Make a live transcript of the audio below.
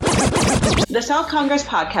The South Congress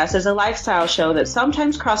podcast is a lifestyle show that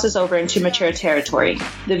sometimes crosses over into mature territory.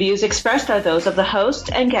 The views expressed are those of the host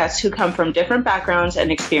and guests who come from different backgrounds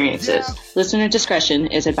and experiences. Listener discretion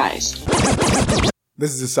is advised.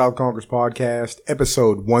 This is the South Congress podcast,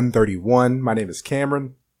 episode 131. My name is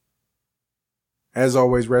Cameron. As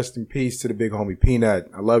always, rest in peace to the big homie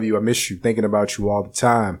Peanut. I love you. I miss you. Thinking about you all the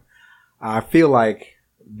time. I feel like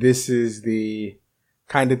this is the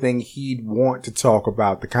kind of thing he'd want to talk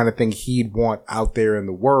about, the kind of thing he'd want out there in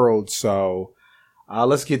the world. So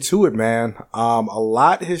let's get to it, man. A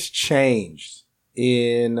lot has changed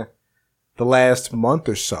in the last month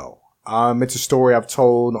or so. It's a story I've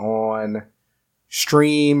told on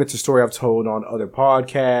stream. It's a story I've told on other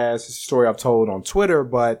podcasts. It's a story I've told on Twitter.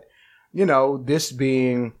 But, you know, this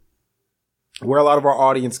being where a lot of our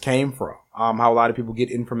audience came from, how a lot of people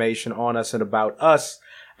get information on us and about us,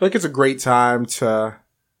 I feel like it's a great time to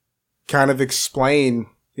kind of explain,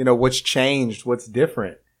 you know, what's changed, what's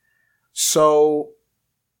different. So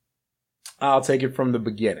I'll take it from the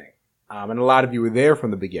beginning. And a lot of you were there from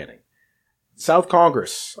the beginning. South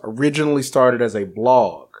Congress originally started as a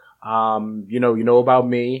blog. You know about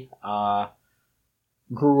me.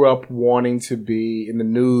 Grew up wanting to be in the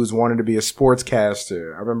news, wanting to be a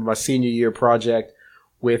sportscaster. I remember my senior year project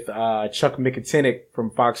with Chuck Mickatinick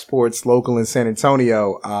from Fox Sports Local in San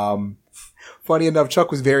Antonio. Funny enough,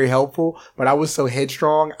 Chuck was very helpful, but I was so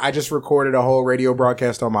headstrong, I just recorded a whole radio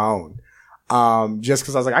broadcast on my own. Just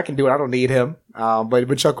because I was like, I can do it, I don't need him.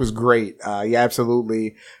 But Chuck was great. He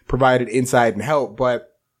absolutely provided insight and help.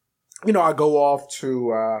 But, you know, I go off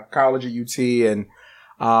to college at UT, and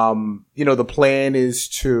you know, the plan is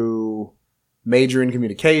to major in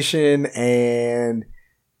communication and,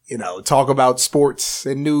 you know, talk about sports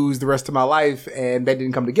and news the rest of my life. And that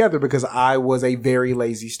didn't come together because I was a very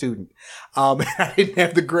lazy student. I didn't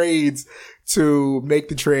have the grades to make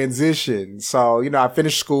the transition. So, you know, I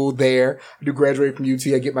finished school there. I do graduate from UT.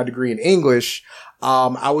 I get my degree in English.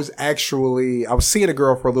 I was seeing a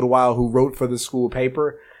girl for a little while who wrote for the school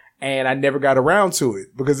paper, and I never got around to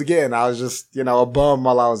it because, again, I was just, you know, a bum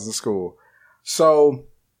while I was in school. So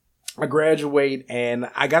I graduate and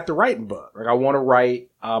I got the writing bug. Like, I want to write.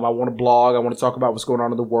 I want to blog. I want to talk about what's going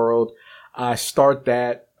on in the world. I start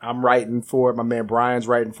that. I'm writing for it. My man Brian's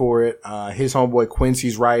writing for it. His homeboy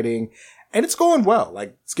Quincy's writing, and it's going well.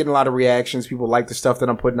 Like, it's getting a lot of reactions. People like the stuff that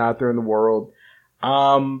I'm putting out there in the world.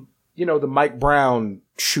 You know, the Mike Brown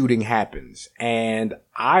shooting happens and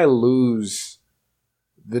I lose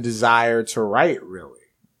the desire to write, really.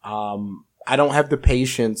 I don't have the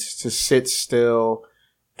patience to sit still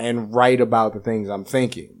and write about the things I'm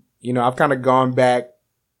thinking. You know, I've kind of gone back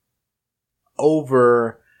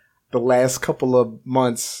over the last couple of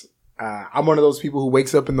months. I'm one of those people who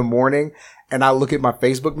wakes up in the morning and I look at my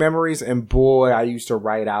Facebook memories, and boy, I used to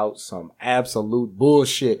write out some absolute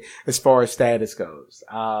bullshit as far as status goes.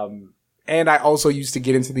 And I also used to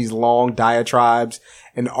get into these long diatribes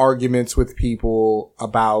and arguments with people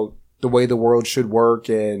about the way the world should work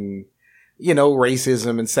and, you know,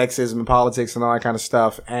 racism and sexism and politics and all that kind of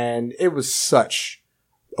stuff. And it was such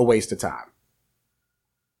a waste of time.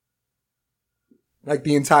 Like,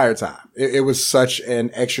 the entire time. It was such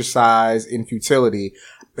an exercise in futility.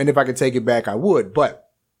 And if I could take it back, I would.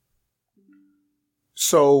 But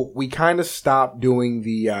so we kind of stopped doing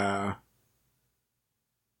the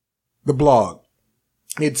blog.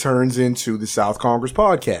 It turns into the South Congress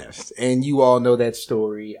podcast. And you all know that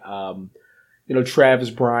story. You know,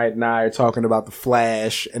 Travis Bryant and I are talking about The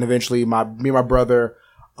Flash, and eventually me and my brother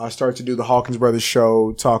start to do the Hawkins Brothers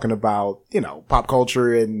show, talking about, you know, pop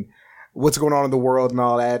culture and what's going on in the world and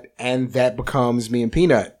all that. And that becomes me and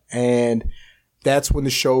Peanut. And that's when the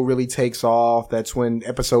show really takes off. That's when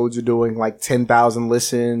episodes are doing like 10,000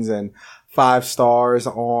 listens and 5 stars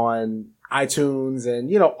on iTunes and,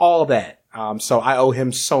 you know, all that. So I owe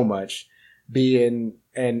him so much, being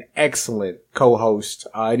an excellent co-host,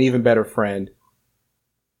 an even better friend.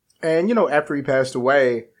 And, you know, after he passed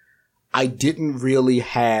away, I didn't really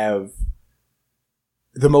have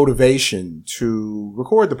the motivation to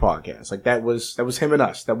record the podcast. Like, that was him and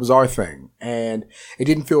us. That was our thing. And it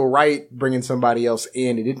didn't feel right bringing somebody else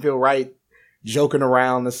in. It didn't feel right joking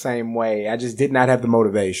around the same way. I just did not have the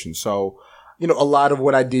motivation. So, you know, a lot of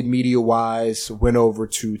what I did media wise went over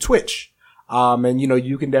to Twitch. And, you know,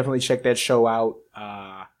 you can definitely check that show out.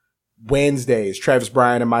 Wednesdays, Travis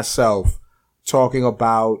Bryant and myself talking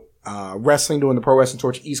about wrestling, doing the Pro Wrestling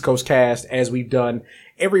Torch East Coast cast, as we've done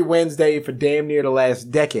every Wednesday for damn near the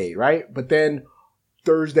last decade, right? But then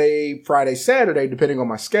Thursday, Friday, Saturday, depending on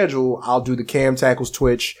my schedule, I'll do the Cam Tackles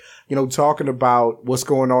Twitch, you know, talking about what's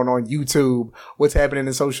going on YouTube, what's happening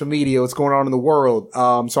in social media, what's going on in the world.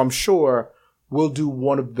 So I'm sure we'll do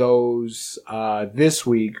one of those this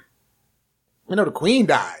week. The Queen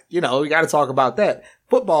died. We got to talk about that.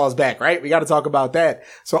 Football's back, right? We got to talk about that.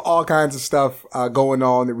 So all kinds of stuff going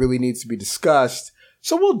on that really needs to be discussed.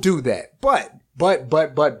 So we'll do that. But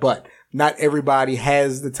not everybody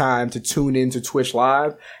has the time to tune into Twitch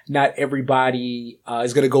Live. Not everybody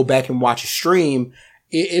is going to go back and watch a stream.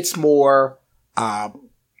 It's more,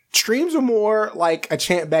 streams are more like a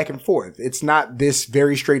chant back and forth. It's not this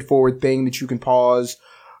very straightforward thing that you can pause,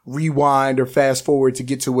 rewind, or fast forward to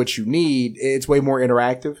get to what you need. It's way more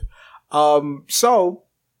interactive. So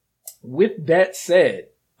with that said,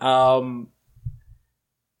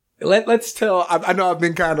 let's tell, I know I've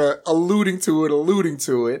been kind of alluding to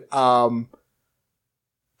it. I'll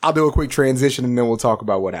do a quick transition and then we'll talk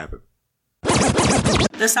about what happened.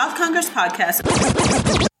 The South Congress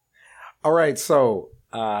Podcast. All right. So,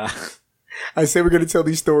 I say we're going to tell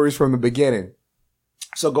these stories from the beginning.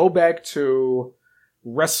 So go back to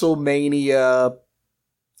WrestleMania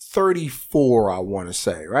 34, I want to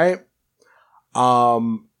say, right?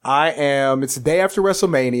 It's the day after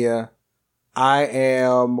WrestleMania. I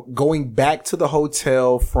am going back to the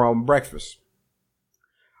hotel from breakfast.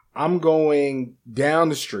 I'm going down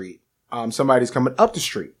the street. Somebody's coming up the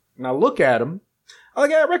street and I look at him. I'm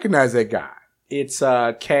like, I recognize that guy. It's,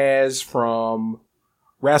 Kaz from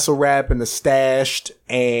Wrestle Rap and the Stashed,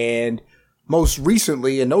 and most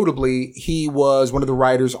recently and notably, he was one of the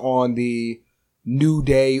writers on the New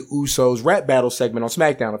Day Usos rap battle segment on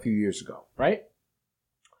SmackDown a few years ago, right?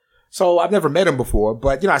 So I've never met him before,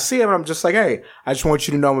 but I see him and I'm just like, hey, I just want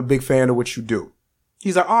you to know I'm a big fan of what you do.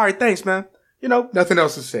 He's like, all right, thanks, man. Nothing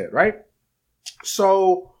else is said, right?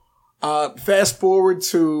 So, fast forward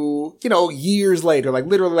to, years later, like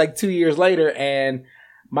literally like 2 years later, and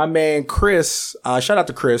my man Chris, shout out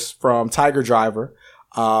to Chris from Tiger Driver,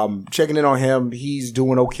 checking in on him. He's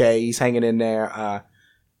doing okay. He's hanging in there.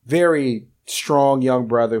 Very strong young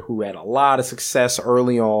brother who had a lot of success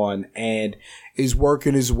early on and is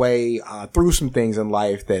working his way through some things in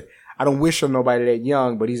life that I don't wish on nobody that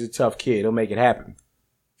young, but he's a tough kid. He'll make it happen.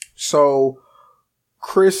 So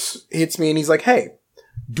Chris hits me and he's like, hey,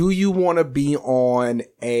 do you want to be on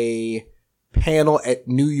a panel at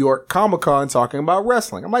New York Comic-Con talking about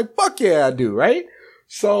wrestling? I'm like, fuck yeah, I do, right?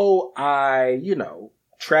 So I,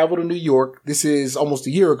 travel to New York. This is almost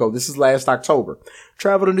a year ago. This is last October.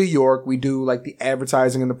 Travel to New York. We do like the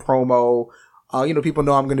advertising and the promo. People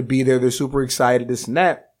know I'm going to be there. They're super excited, this and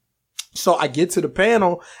that. So I get to the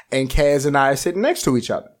panel and Kaz and I are sitting next to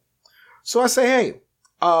each other. So I say, hey,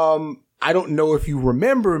 I don't know if you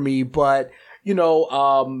remember me, but,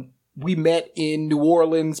 we met in New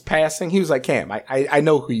Orleans passing. He was like, Cam, I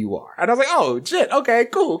know who you are. And I was like, oh, shit. Okay,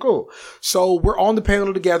 cool. So we're on the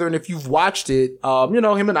panel together. And if you've watched it,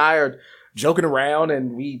 him and I are joking around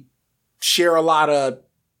and we share a lot of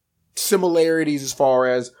similarities as far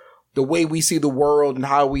as the way we see the world and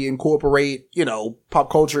how we incorporate, pop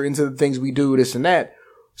culture into the things we do, this and that.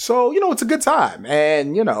 So, it's a good time.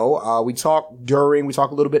 And, we talk during, we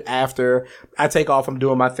talk a little bit after. I take off. I'm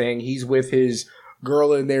doing my thing. He's with his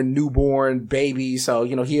girl and their newborn baby. So,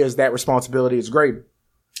 he has that responsibility. It's great.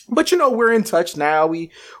 But, we're in touch now. We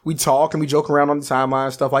talk and we joke around on the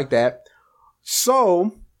timeline, stuff like that.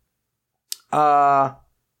 So, the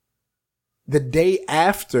day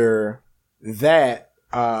after that,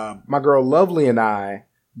 my girl Lovely and I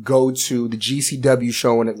go to the GCW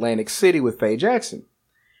show in Atlantic City with Faye Jackson.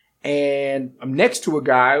 And I'm next to a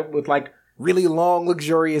guy with like really long,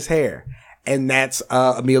 luxurious hair. And that's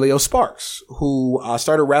Emilio Sparks, who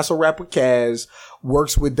started Wrestle Rap with Kaz,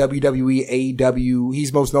 works with WWE, AEW.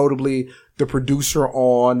 He's most notably the producer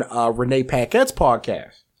on Renee Paquette's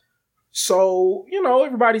podcast. So,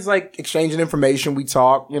 everybody's like exchanging information. We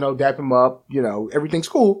talk, dap him up, everything's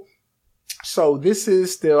cool. So this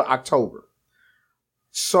is still October.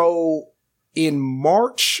 So in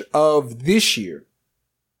March of this year,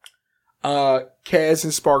 Kaz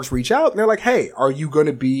and Sparks reach out and they're like, hey, are you going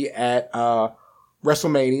to be at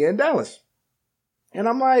WrestleMania in Dallas? And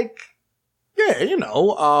I'm like, yeah,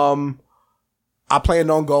 I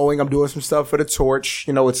planned on going. I'm doing some stuff for the Torch.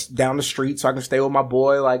 It's down the street so I can stay with my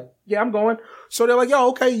boy. Like, yeah, I'm going. So they're like, yo,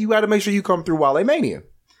 okay, you got to make sure you come through Wale Mania.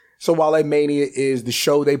 So Wale Mania is the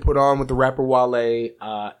show they put on with the rapper Wale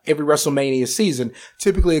every WrestleMania season,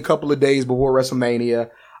 typically a couple of days before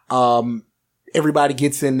WrestleMania. Everybody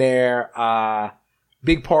gets in there,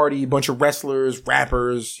 big party, bunch of wrestlers,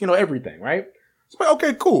 rappers, everything, right? So,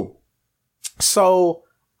 okay, cool. So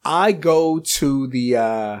I go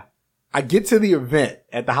to I get to the event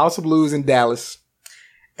at the House of Blues in Dallas,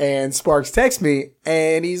 and Sparks texts me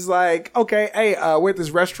and he's like, okay, hey, we're at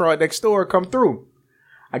this restaurant next door, come through.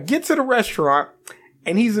 I get to the restaurant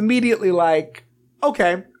and he's immediately like,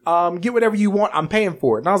 okay, get whatever you want. I'm paying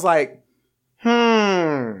for it. And I was like,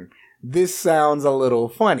 this sounds a little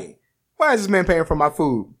funny. Why is this man paying for my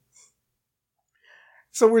food?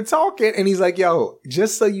 So we're talking and he's like, yo,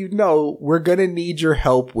 just so you know, we're going to need your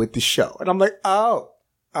help with the show. And I'm like, oh,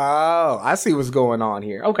 I see what's going on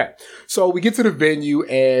here. Okay. So we get to the venue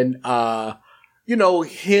and,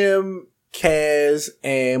 him, Kaz,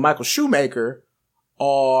 and Michael Shoemaker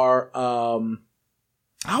are, I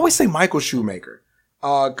always say Michael Shoemaker,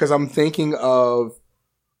 cause I'm thinking of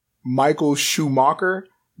Michael Schumacher,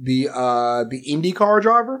 the IndyCar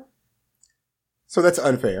driver. So that's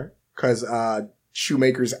unfair cause,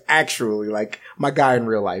 Shoemaker's actually like my guy in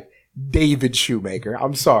real life, David Shoemaker.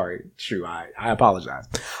 I'm sorry, I apologize.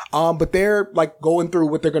 But they're like going through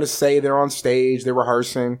what they're going to say. They're on stage, they're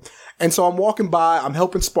rehearsing. And so I'm walking by, I'm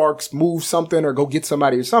helping Sparks move something or go get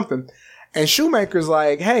somebody or something. And Shoemaker's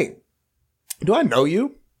like, hey, do I know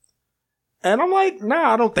you? And I'm like,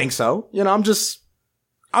 nah, I don't think so.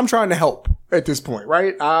 I'm trying to help at this point,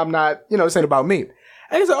 right? I'm not, this ain't about me.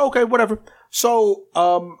 And he's like, okay, whatever. So,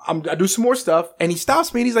 I do some more stuff and he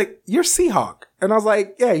stops me and he's like, you're Seahawk. And I was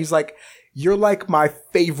like, yeah. He's like, you're like my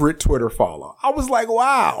favorite Twitter follower. I was like,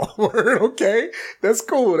 wow. Okay. That's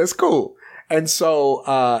cool. That's cool. And so,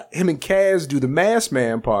 him and Kaz do the Masked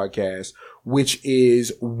Man podcast, which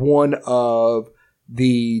is one of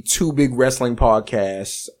the two big wrestling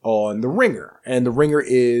podcasts on The Ringer. And The Ringer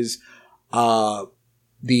is,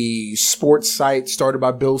 the sports site started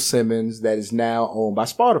by Bill Simmons that is now owned by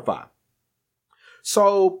Spotify.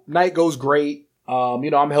 So night goes great.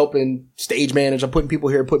 I'm helping stage manage. I'm putting people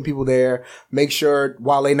here, putting people there, make sure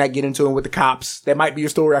while they not get into it with the cops. That might be a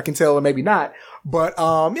story I can tell or maybe not. But,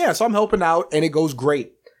 so I'm helping out and it goes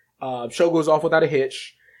great. Show goes off without a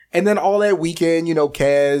hitch. And then all that weekend,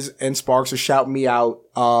 Kaz and Sparks are shouting me out.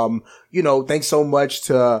 Thanks so much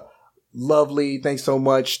to Lovely. Thanks so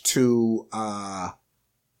much to,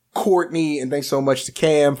 Courtney, and thanks so much to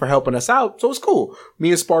Cam for helping us out. So it's cool. Me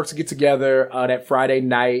and Sparks get together that Friday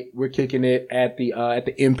night. We're kicking it at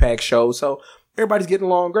the Impact show. So everybody's getting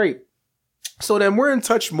along great. So then we're in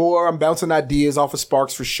touch more. I'm bouncing ideas off of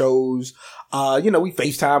Sparks for shows. We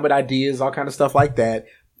FaceTime with ideas, all kind of stuff like that.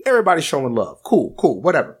 Everybody's showing love. Cool,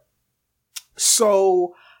 whatever.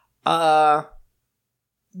 So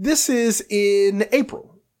this is in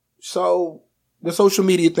April. So the social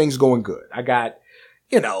media thing's going good. I got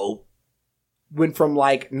went from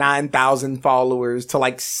like 9,000 followers to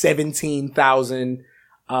like 17,000,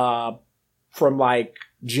 from like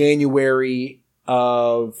January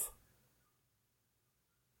of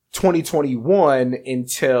 2021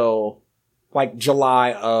 until like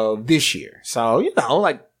July of this year. So,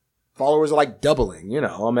 like followers are like doubling,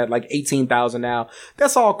 I'm at like 18,000 now.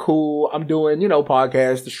 That's all cool. I'm doing,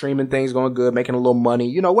 podcasts, the streaming thing's going good, making a little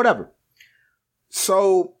money, whatever.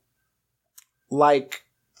 So, like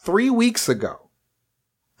 3 weeks ago,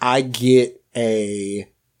 I get a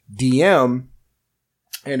DM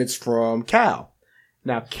and it's from Cal.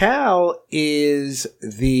 Now, Cal is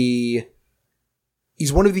he's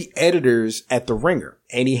one of the editors at The Ringer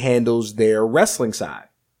and he handles their wrestling side.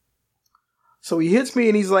 So he hits me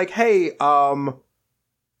and he's like, hey,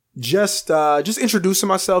 just introducing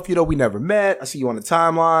myself. We never met. I see you on the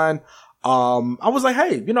timeline. I was like,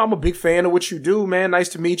 hey, I'm a big fan of what you do, man. Nice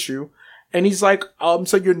to meet you. And he's like,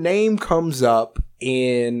 so your name comes up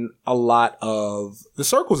in a lot of the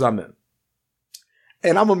circles I'm in.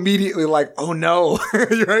 And I'm immediately like, oh no,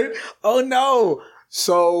 right? Oh no.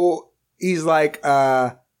 So he's like,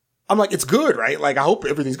 I'm like, it's good, right? Like, I hope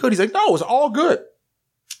everything's good. He's like, no, it's all good.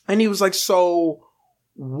 And he was like, so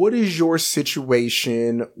what is your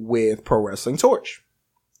situation with Pro Wrestling Torch?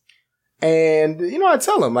 And, I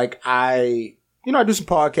tell him like, I do some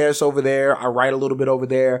podcasts over there. I write a little bit over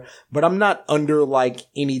there, but I'm not under like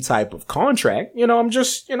any type of contract. I'm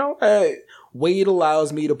just, Wade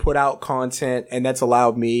allows me to put out content and that's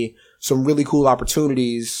allowed me some really cool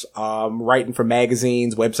opportunities, writing for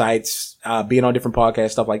magazines, websites, being on different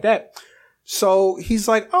podcasts, stuff like that. So he's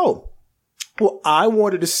like, oh, well, I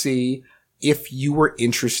wanted to see if you were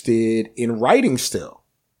interested in writing still.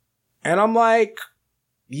 And I'm like,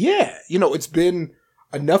 yeah, it's been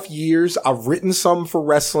enough years. I've written some for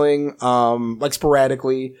wrestling, like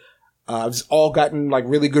sporadically. I've all gotten like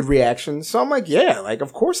really good reactions. So I'm like, yeah, like,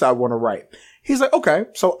 of course I want to write. He's like, okay.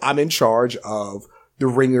 So I'm in charge of the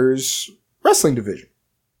Ringer's wrestling division.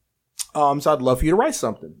 So I'd love for you to write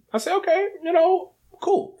something. I said, okay,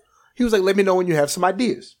 cool. He was like, let me know when you have some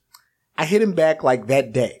ideas. I hit him back like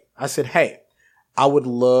that day. I said, hey, I would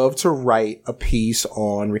love to write a piece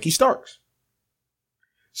on Ricky Starks.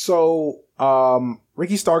 So,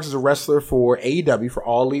 Ricky Starks is a wrestler for AEW, for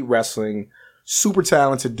All Elite Wrestling. Super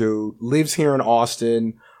talented dude. Lives here in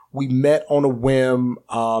Austin. We met on a whim,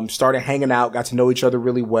 started hanging out, got to know each other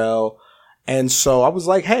really well. And so I was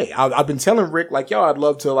like, hey, I've been telling Rick, like, yo, I'd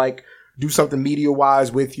love to, like, do something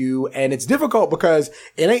media-wise with you. And it's difficult because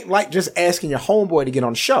it ain't like just asking your homeboy to get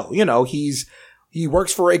on the show. You know, he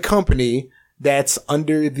works for a company that's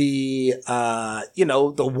under the,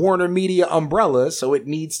 the Warner Media umbrella. So it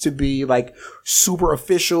needs to be like super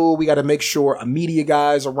official. We got to make sure a media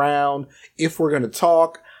guy's around if we're going to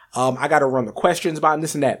talk. I got to run the questions by him,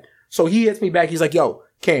 this and that. So he hits me back. He's like, yo,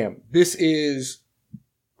 Cam, this is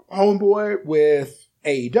homeboy with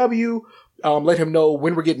AEW. Let him know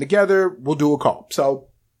when we're getting together. We'll do a call. So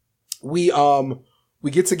we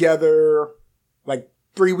get together like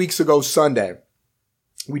 3 weeks ago Sunday.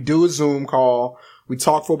 We do a Zoom call. We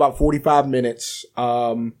talk for about 45 minutes.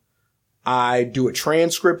 I do a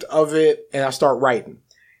transcript of it and I start writing.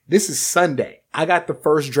 This is Sunday. I got the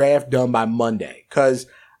first draft done by Monday because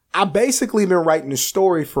I've basically been writing the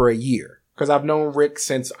story for a year because I've known Rick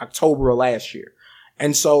since October of last year.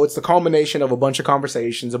 And so it's the culmination of a bunch of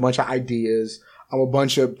conversations, a bunch of ideas, a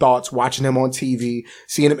bunch of thoughts, watching him on TV,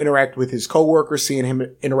 seeing him interact with his coworkers, seeing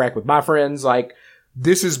him interact with my friends. Like,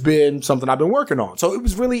 this has been something I've been working on. So it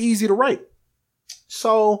was really easy to write.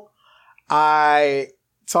 So I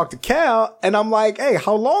talked to Cal and I'm like, hey,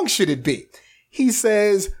 how long should it be? He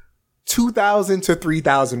says 2,000 to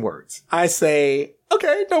 3,000 words. I say,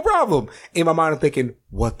 okay, no problem. In my mind, I'm thinking,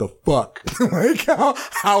 what the fuck? Like,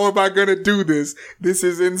 how am I going to do this? This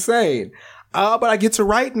is insane. But I get to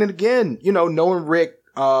writing it again, knowing Rick,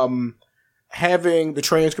 having the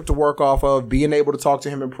transcript to work off of, being able to talk to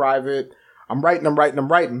him in private. I'm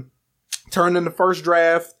writing. Turn in the first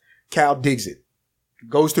draft. Cal digs it.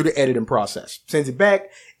 Goes through the editing process. Sends it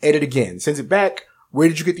back. Edit again. Sends it back. Where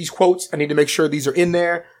did you get these quotes? I need to make sure these are in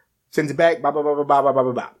there. Sends it back. Blah, blah, blah, blah, blah, blah,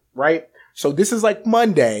 blah, blah. Right? So this is like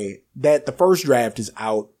Monday that the first draft is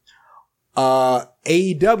out.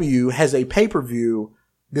 AEW has a pay-per-view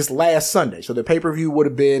this last Sunday. So the pay-per-view would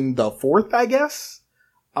have been the 4th, I guess.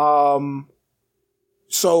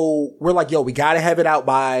 So we're like, yo, we got to have it out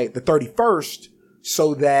by the 31st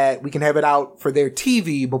so that we can have it out for their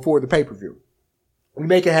TV before the pay-per-view. We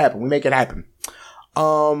make it happen.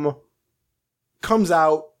 Comes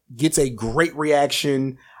out, gets a great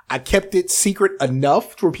reaction. I kept it secret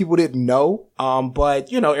enough to where people didn't know.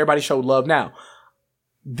 But everybody showed love now.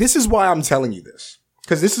 This is why I'm telling you this,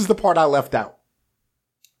 because this is the part I left out.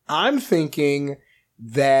 I'm thinking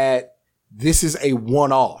that this is a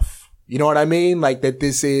one-off. You know what I mean? Like that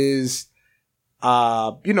this is,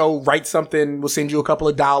 write something. We'll send you a couple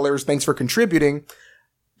of dollars. Thanks for contributing.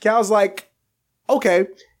 Cal's like, okay,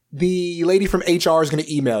 the lady from HR is going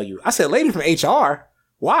to email you. I said, lady from HR?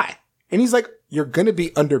 Why? And he's like, you're going to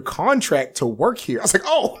be under contract to work here. I was like,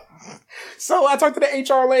 oh. So I talked to the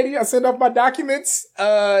HR lady. I sent off my documents.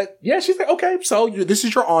 She's like, okay, so this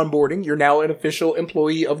is your onboarding. You're now an official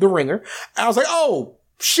employee of the Ringer. I was like, oh,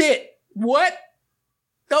 shit. What?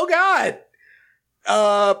 Oh, God.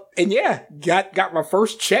 And yeah, got my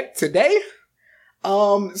first check today.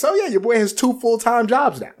 So yeah, your boy has 2 full-time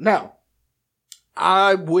jobs now. Now,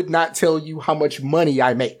 I would not tell you how much money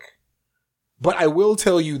I make, but I will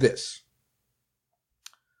tell you this.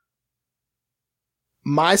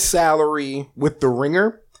 My salary with the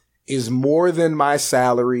Ringer is more than my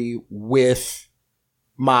salary with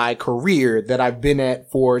my career that I've been at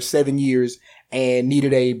for 7 years and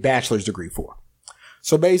needed a bachelor's degree for.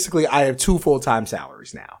 So basically I have 2 full-time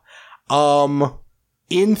salaries now.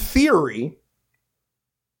 In theory,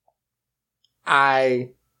 I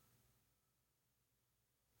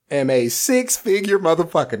am a 6-figure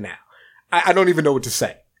motherfucker now. I don't even know what to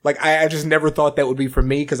say. Like, I just never thought that would be for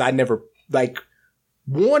me because I never,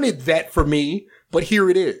 wanted that for me, but here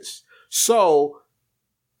it is. So,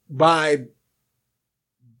 by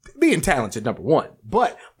being talented, number one,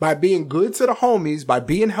 but by being good to the homies, by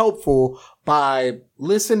being helpful, by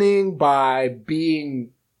listening, by being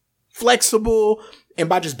flexible, and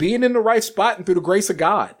by just being in the right spot and through the grace of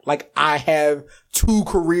God, I have 2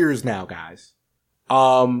 careers now, guys.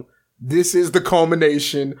 This is the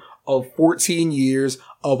culmination of 14 years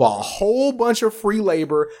of a whole bunch of free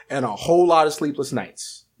labor and a whole lot of sleepless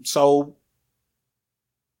nights. So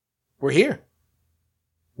we're here.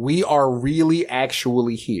 We are really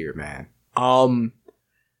actually here, man.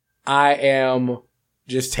 I am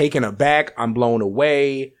just taken aback. I'm blown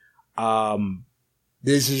away.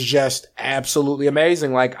 This is just absolutely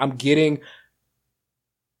amazing. I'm getting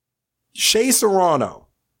Shea Serrano.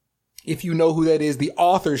 If you know who that is, the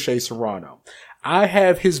author Shea Serrano. I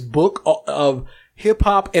have his book of hip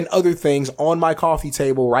hop and other things on my coffee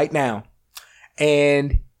table right now.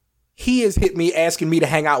 And he has hit me asking me to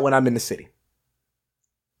hang out when I'm in the city.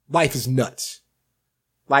 Life is nuts.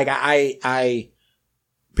 Like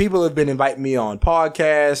people have been inviting me on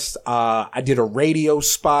podcasts. I did a radio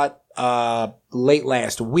spot, late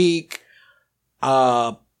last week.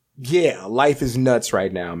 Yeah, life is nuts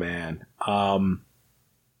right now, man.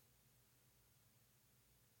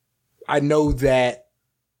 I know that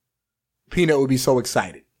Peanut would be so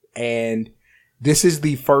excited. And this is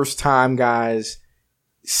the first time, guys,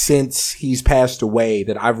 since he's passed away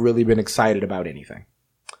that I've really been excited about anything.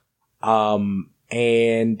 And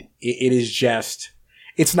it is just,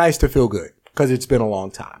 it's nice to feel good because it's been a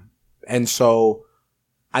long time. And so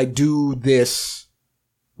I do this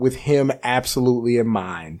with him absolutely in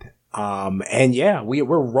mind. And yeah, we're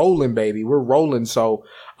rolling, baby. We're rolling. So,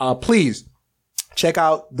 please check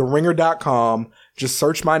out theringer.com. Just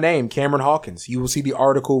search my name, Cameron Hawkins. You will see the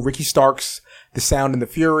article, Ricky Starks, The Sound and the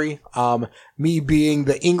Fury. Me being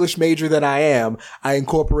the English major that I am, I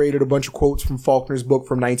incorporated a bunch of quotes from Faulkner's book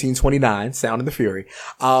from 1929, Sound and the Fury.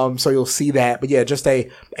 So you'll see that. But yeah, just a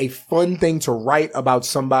fun thing to write about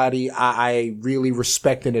somebody I really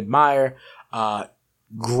respect and admire.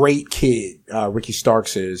 Great kid, Ricky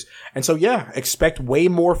Starks is. And so yeah, expect way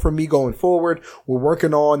more from me going forward. We're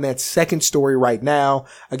working on that second story right now.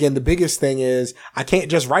 Again, the biggest thing is I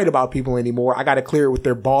can't just write about people anymore. I got to clear it with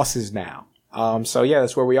their bosses now. So yeah,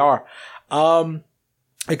 that's where we are.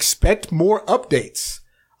 Expect more updates.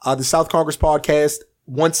 The South Congress podcast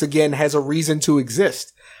once again has a reason to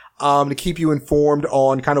exist. To keep you informed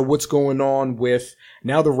on kind of what's going on with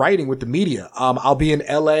now the writing with the media. I'll be in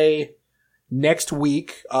LA next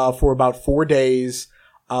week, for about 4 days,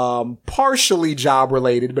 partially job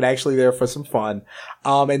related, but actually there for some fun.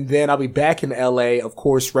 And then I'll be back in LA, of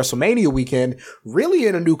course, WrestleMania weekend, really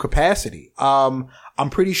in a new capacity. I'm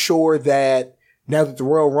pretty sure that now that the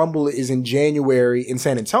Royal Rumble is in January in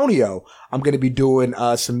San Antonio, I'm going to be doing,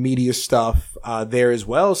 some media stuff, there as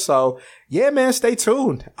well. So yeah, man, stay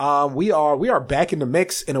tuned. We are back in the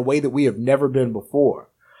mix in a way that we have never been before.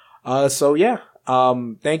 So yeah.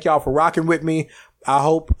 Thank y'all for rocking with me. I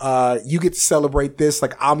hope, you get to celebrate this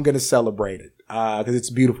like I'm going to celebrate it. Cause it's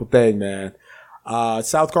a beautiful thing, man.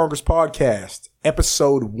 South Congress podcast,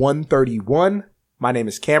 episode 131. My name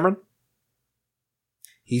is Cameron.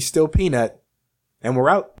 He's still Peanut, and we're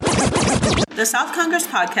out. The South Congress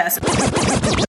podcast.